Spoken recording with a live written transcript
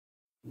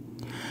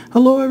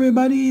Hello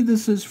everybody,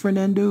 this is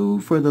Fernando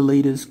for the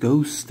latest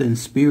Ghosts and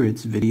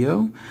Spirits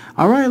video.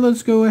 Alright,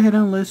 let's go ahead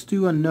and let's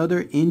do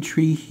another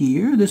entry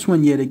here. This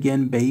one yet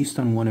again based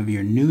on one of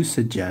your new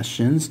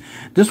suggestions.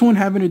 This one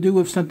having to do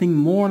with something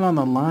more along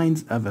the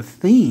lines of a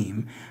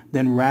theme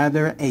than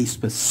rather a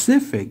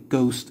specific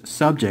ghost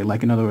subject,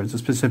 like in other words, a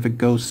specific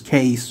ghost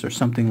case or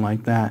something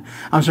like that.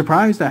 I'm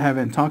surprised I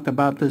haven't talked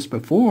about this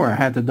before. I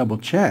had to double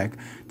check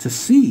to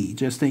see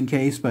just in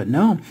case, but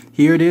no,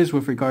 here it is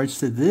with regards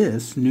to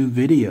this new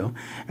video.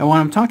 And what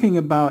I'm talking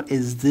about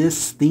is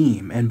this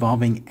theme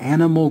involving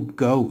animal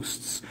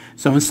ghosts.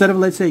 So instead of,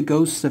 let's say,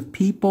 ghosts of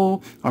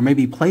people or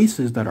maybe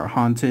places that are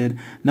haunted,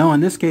 no, in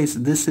this case,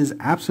 this is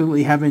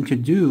absolutely having to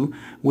do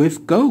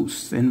with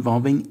ghosts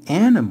involving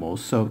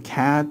animals. So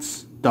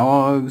cats,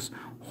 dogs,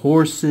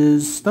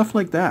 horses, stuff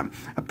like that.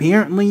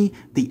 Apparently,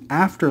 the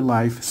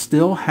afterlife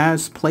still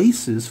has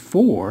places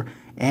for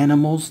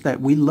animals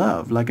that we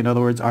love, like in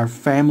other words, our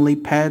family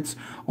pets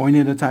or any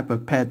other type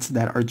of pets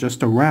that are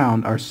just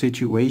around our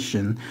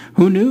situation.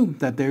 Who knew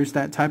that there's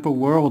that type of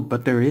world,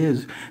 but there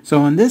is.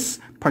 So in this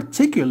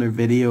particular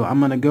video, I'm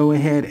going to go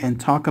ahead and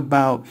talk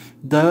about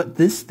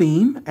this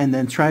theme and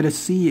then try to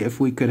see if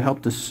we could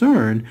help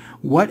discern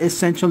what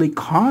essentially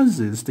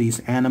causes these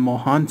animal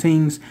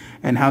hauntings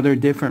and how they're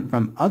different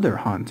from other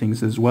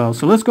hauntings as well.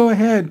 So let's go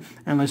ahead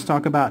and let's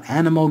talk about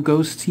animal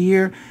ghosts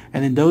here.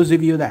 And then those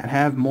of you that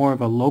have more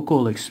of a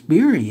local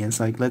experience,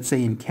 like let's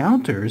say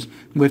encounters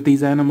with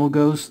these animal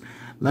ghosts,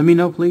 let me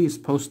know, please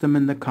post them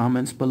in the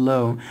comments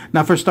below.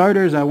 Now for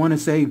starters, I want to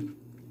say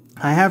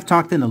I have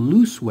talked in a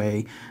loose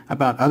way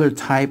about other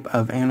type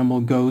of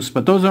animal ghosts,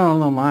 but those are on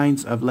the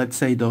lines of, let's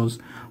say, those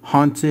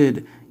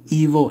haunted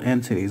evil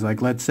entities,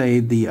 like let's say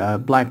the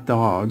black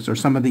dogs or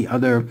some of the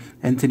other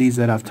entities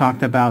that I've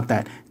talked about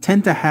that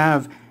tend to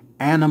have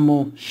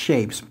animal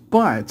shapes,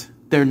 but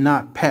they're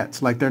not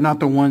pets, like they're not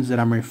the ones that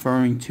I'm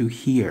referring to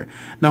here.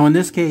 Now, in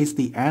this case,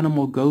 the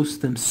animal ghosts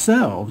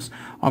themselves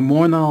are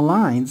more on the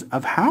lines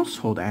of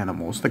household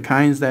animals, the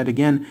kinds that,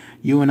 again,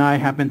 you and I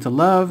happen to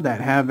love,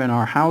 that have in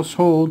our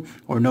household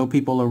or know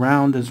people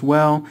around as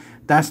well.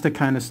 That's the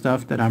kind of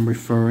stuff that I'm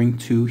referring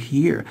to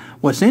here.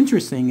 What's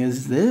interesting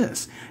is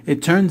this.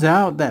 It turns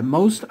out that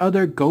most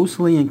other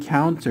ghostly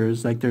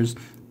encounters, like there's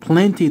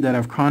plenty that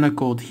I've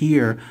chronicled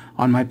here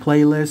on my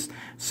playlist,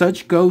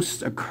 such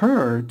ghosts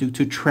occur due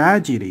to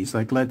tragedies,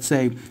 like let's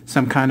say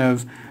some kind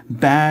of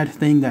bad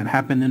thing that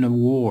happened in a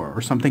war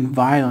or something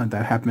violent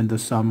that happened to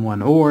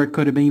someone, or it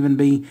could even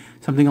be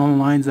something along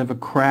the lines of a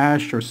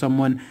crash or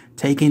someone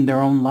taking their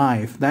own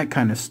life, that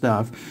kind of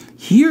stuff.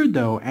 Here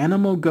though,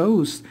 animal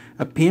ghosts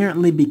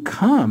apparently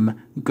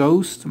become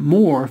ghosts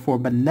more for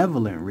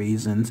benevolent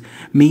reasons,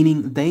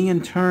 meaning they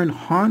in turn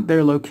haunt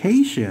their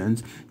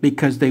locations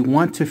because they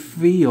want to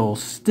feel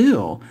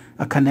still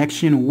a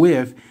connection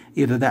with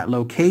either that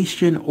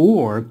location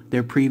or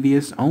their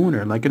previous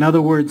owner. Like in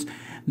other words,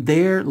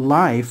 their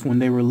life when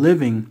they were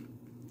living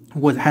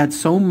had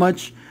so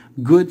much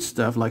good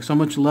stuff, like so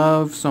much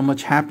love, so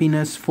much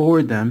happiness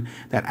for them,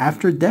 that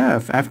after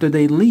death, after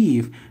they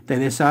leave, they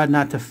decide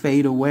not to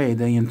fade away.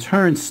 They in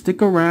turn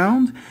stick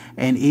around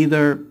and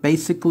either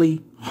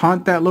basically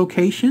haunt that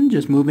location,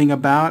 just moving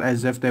about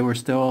as if they were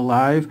still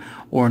alive,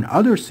 or in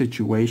other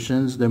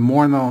situations, they're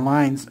more on the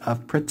lines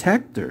of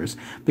protectors,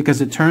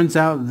 because it turns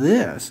out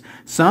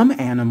some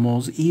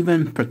animals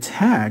even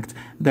protect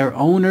their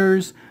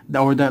owners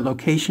or that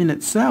location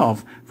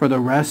itself for the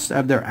rest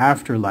of their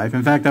afterlife.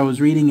 In fact, I was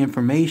reading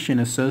information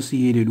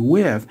associated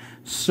with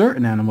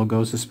certain animal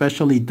ghosts,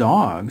 especially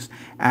dogs,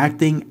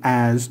 acting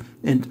as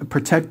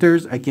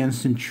protectors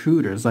against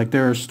intruders. Like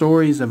there are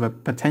stories of a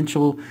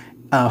potential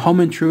home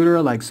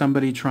intruder, like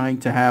somebody trying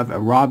to have a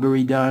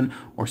robbery done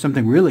or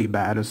something really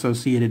bad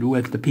associated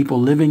with the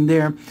people living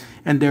there,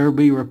 and there will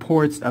be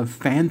reports of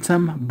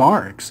phantom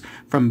barks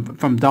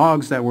from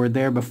dogs that were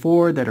there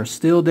before that are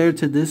still there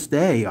to this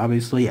day,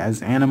 obviously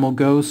as animal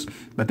ghosts,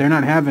 but they're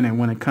not having it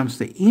when it comes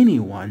to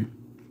anyone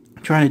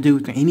trying to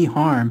do any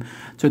harm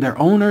to their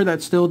owner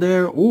that's still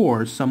there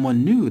or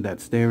someone new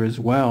that's there as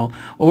well.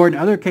 Or in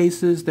other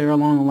cases, they're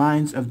along the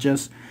lines of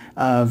just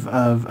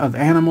of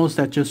animals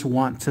that just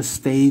want to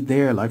stay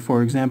there. Like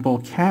for example,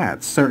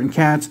 cats. Certain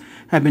cats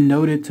have been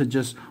noted to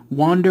just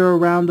wander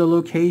around the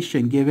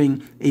location,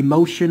 giving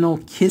emotional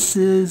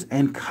kisses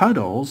and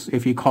cuddles,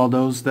 if you call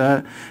those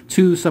that,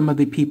 to some of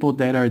the people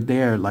that are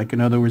there. Like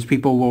in other words,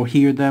 people will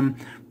hear them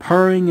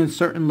purring in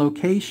certain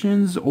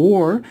locations,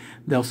 or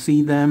they'll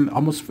see them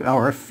almost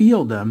or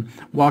feel them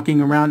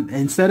walking around.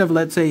 Instead of,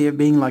 let's say, it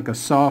being like a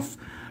soft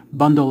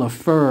bundle of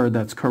fur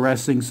that's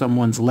caressing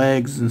someone's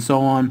legs and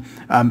so on,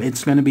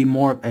 it's going to be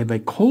more of a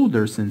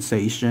colder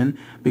sensation,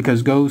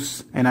 because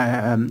ghosts,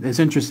 and it's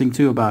interesting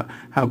too about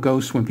how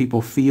ghosts, when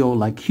people feel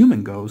like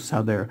human ghosts,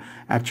 how they're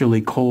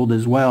actually cold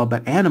as well.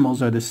 But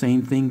animals are the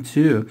same thing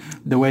too.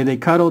 The way they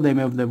cuddle, they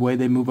move, the way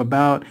they move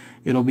about,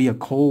 it'll be a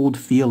cold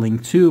feeling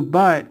too,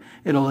 but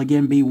it'll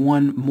again be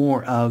one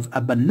more of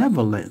a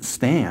benevolent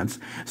stance.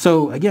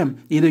 So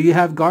again, either you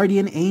have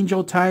guardian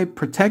angel type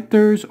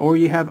protectors, or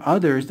you have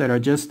others that are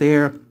just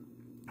there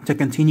to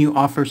continue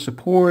offer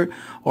support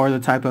or the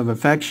type of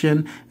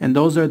affection. And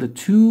those are the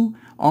two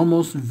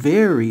almost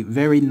very,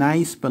 very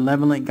nice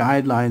benevolent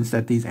guidelines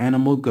that these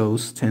animal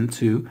ghosts tend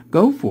to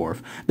go for.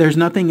 There's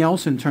nothing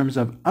else in terms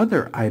of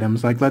other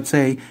items. Like, let's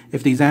say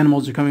if these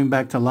animals are coming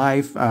back to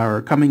life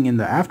or coming in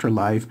the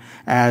afterlife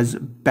as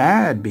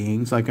bad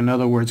beings, like in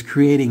other words,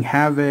 creating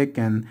havoc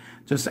and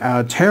just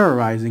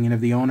terrorizing any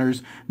of the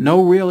owners,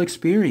 no real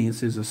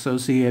experiences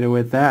associated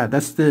with that.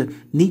 That's the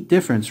neat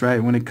difference,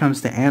 right? When it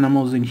comes to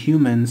animals and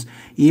humans,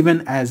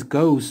 even as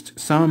ghosts,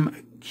 some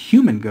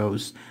human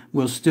ghosts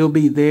will still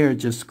be there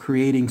just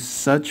creating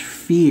such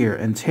fear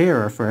and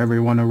terror for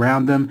everyone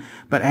around them.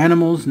 But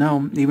animals,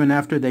 no, even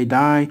after they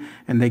die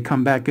and they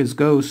come back as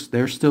ghosts,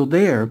 they're still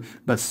there.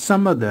 But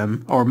some of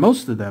them, or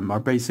most of them, are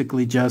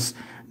basically just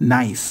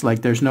nice.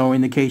 Like there's no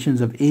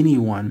indications of any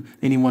one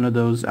of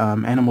those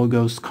animal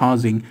ghosts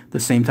causing the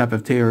same type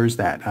of terrors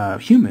that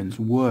humans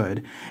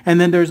would.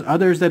 And then there's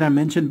others that I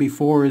mentioned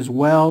before as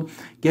well.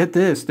 Get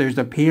this, there's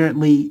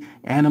apparently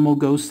animal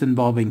ghosts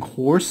involving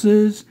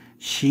horses,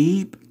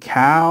 sheep,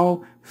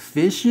 cow,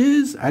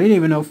 fishes. I didn't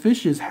even know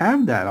fishes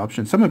have that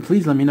option. Someone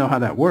please let me know how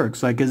that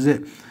works. Like, is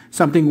it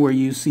something where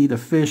you see the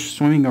fish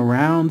swimming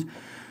around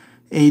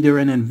either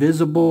an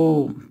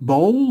invisible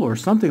bowl or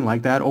something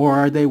like that, or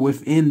are they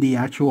within the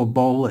actual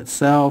bowl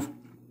itself?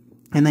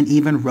 And then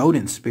even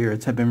rodent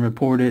spirits have been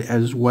reported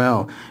as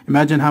well.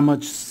 Imagine how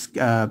much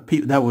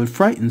that would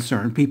frighten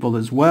certain people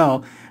as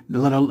well.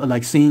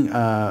 Like seeing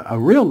a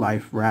real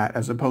life rat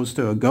as opposed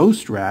to a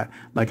ghost rat,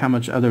 like how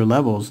much other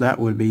levels that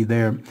would be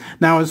there.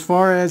 Now, as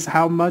far as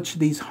how much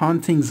these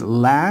hauntings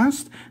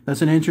last,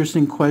 that's an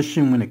interesting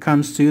question when it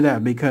comes to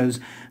that, because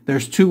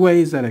there's two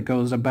ways that it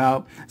goes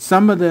about.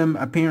 Some of them,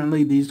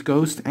 apparently these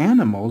ghost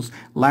animals,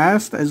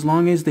 last as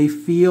long as they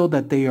feel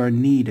that they are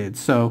needed.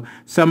 So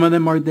some of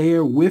them are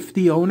there with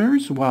the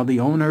owners while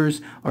the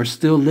owners are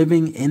still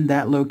living in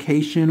that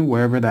location,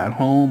 wherever that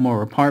home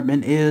or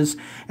apartment is,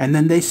 and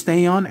then they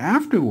stay on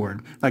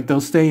afterward. Like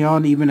they'll stay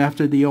on even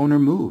after the owner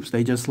moves.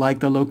 They just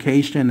like the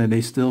location and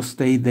they still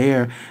stay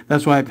there.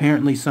 That's why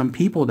apparently some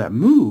people that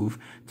move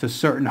to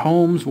certain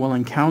homes will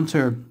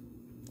encounter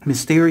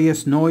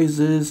mysterious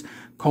noises,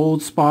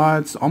 cold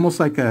spots, almost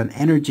like an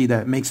energy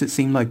that makes it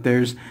seem like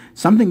there's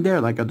something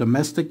there, like a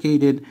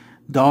domesticated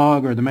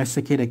dog or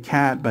domesticated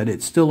cat, but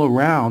it's still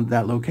around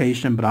that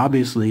location, but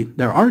obviously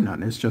there are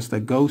none. It's just a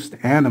ghost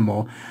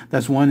animal.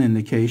 That's one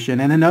indication.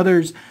 And then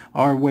others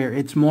are where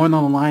it's more on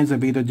the lines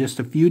of either just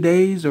a few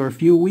days or a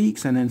few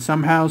weeks, and then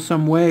somehow,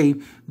 some way,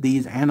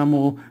 these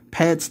animal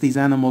pets, these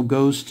animal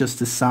ghosts just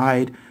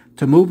decide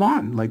to move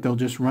on. Like they'll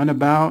just run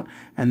about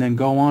and then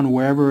go on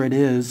wherever it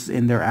is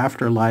in their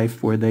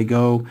afterlife where they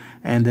go,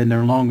 and then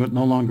they're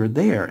no longer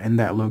there in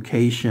that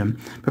location.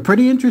 But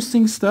pretty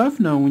interesting stuff,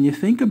 no, when you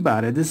think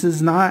about it. This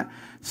is not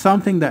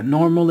something that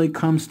normally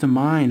comes to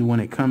mind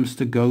when it comes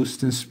to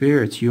ghosts and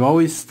spirits. You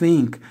always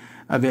think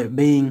of it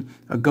being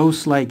a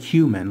ghost-like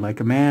human, like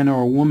a man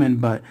or a woman,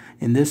 but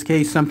in this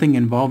case, something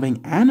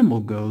involving animal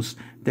ghosts.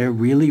 They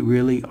really,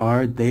 really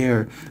are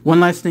there.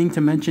 One last thing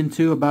to mention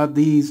too about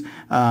these,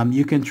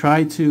 you can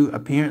try to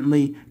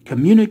apparently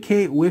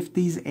communicate with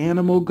these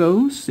animal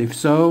ghosts. If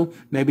so,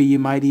 maybe you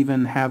might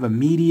even have a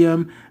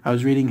medium. I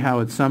was reading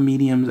how some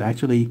mediums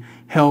actually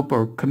help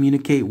or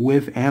communicate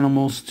with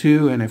animals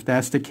too. And if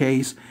that's the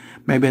case,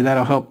 maybe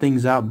that'll help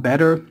things out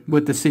better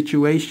with the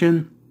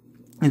situation.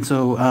 And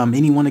so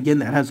anyone, again,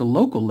 that has a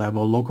local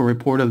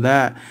report of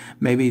that,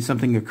 maybe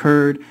something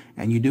occurred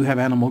and you do have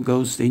animal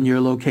ghosts in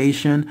your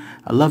location,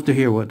 I'd love to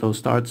hear what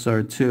those thoughts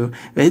are too.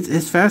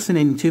 It's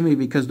fascinating to me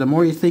because the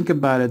more you think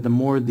about it, the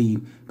more the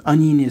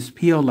onion is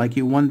peeled. Like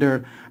you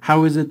wonder,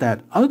 how is it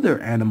that other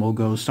animal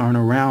ghosts aren't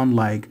around?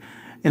 Like,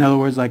 in other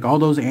words, like all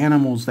those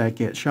animals that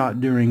get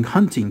shot during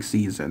hunting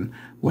season,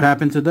 what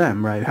happened to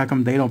them, right? How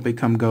come they don't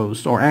become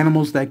ghosts? Or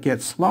animals that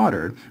get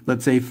slaughtered,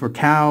 let's say for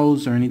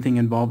cows or anything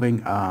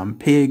involving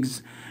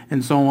pigs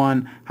and so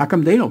on, how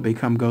come they don't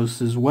become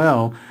ghosts as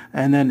well?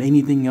 And then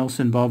anything else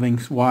involving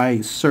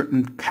why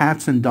certain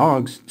cats and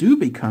dogs do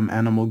become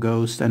animal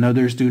ghosts and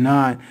others do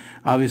not.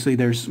 Obviously,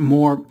 there's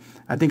more.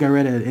 I think I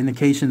read an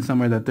indication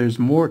somewhere that there's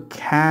more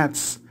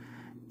cats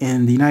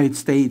in the United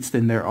States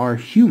than there are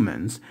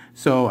humans.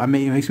 So I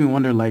mean, it makes me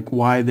wonder like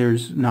why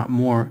there's not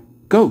more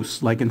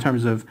ghosts, like in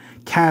terms of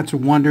cats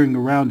wandering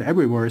around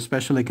everywhere,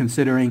 especially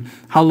considering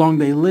how long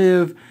they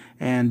live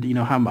and, you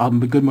know, how a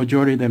good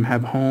majority of them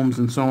have homes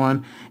and so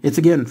on. It's,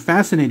 again,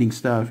 fascinating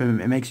stuff, and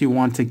it makes you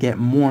want to get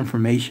more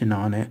information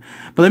on it.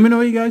 But let me know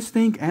what you guys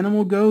think.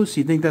 Animal ghosts,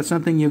 you think that's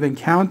something you've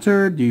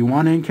encountered? Do you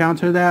want to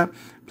encounter that?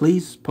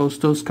 Please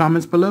post those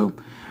comments below.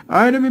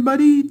 All right,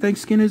 everybody.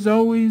 Thanks again as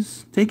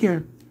always. Take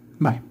care.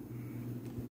 Bye.